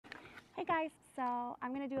Hey guys, so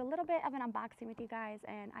I'm going to do a little bit of an unboxing with you guys,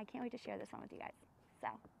 and I can't wait to share this one with you guys. So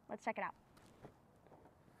let's check it out.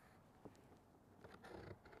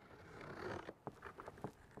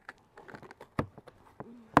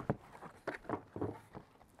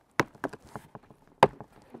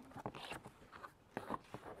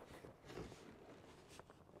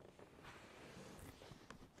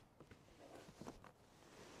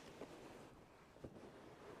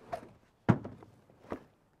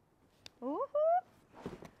 Woohoo!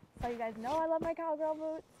 So you guys know I love my cowgirl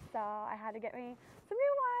boots, so I had to get me some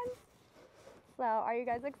new ones. So are you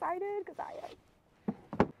guys excited? Because I am.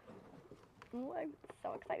 Ooh, I'm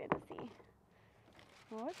so excited to see.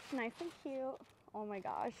 Oh, it's nice and cute. Oh my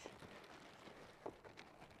gosh.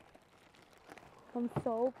 I'm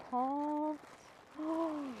so pumped.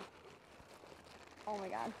 Oh my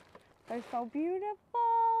god. They're so beautiful.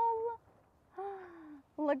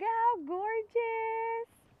 Look at how gorgeous.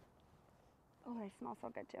 Oh, they smell so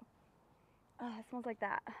good too. Oh, it smells like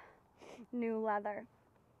that new leather.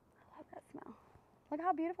 I love that smell. Look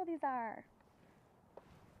how beautiful these are.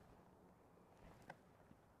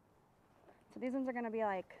 So these ones are gonna be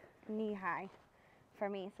like knee high for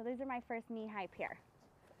me. So these are my first knee high pair.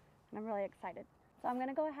 And I'm really excited. So I'm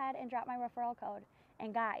gonna go ahead and drop my referral code.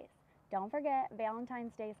 And guys, don't forget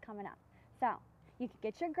Valentine's Day is coming up. So you can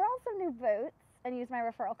get your girls some new boots and use my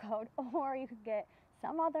referral code, or you could get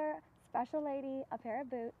some other special lady a pair of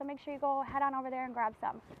boots. So make sure you go head on over there and grab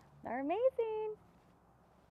some. They're amazing.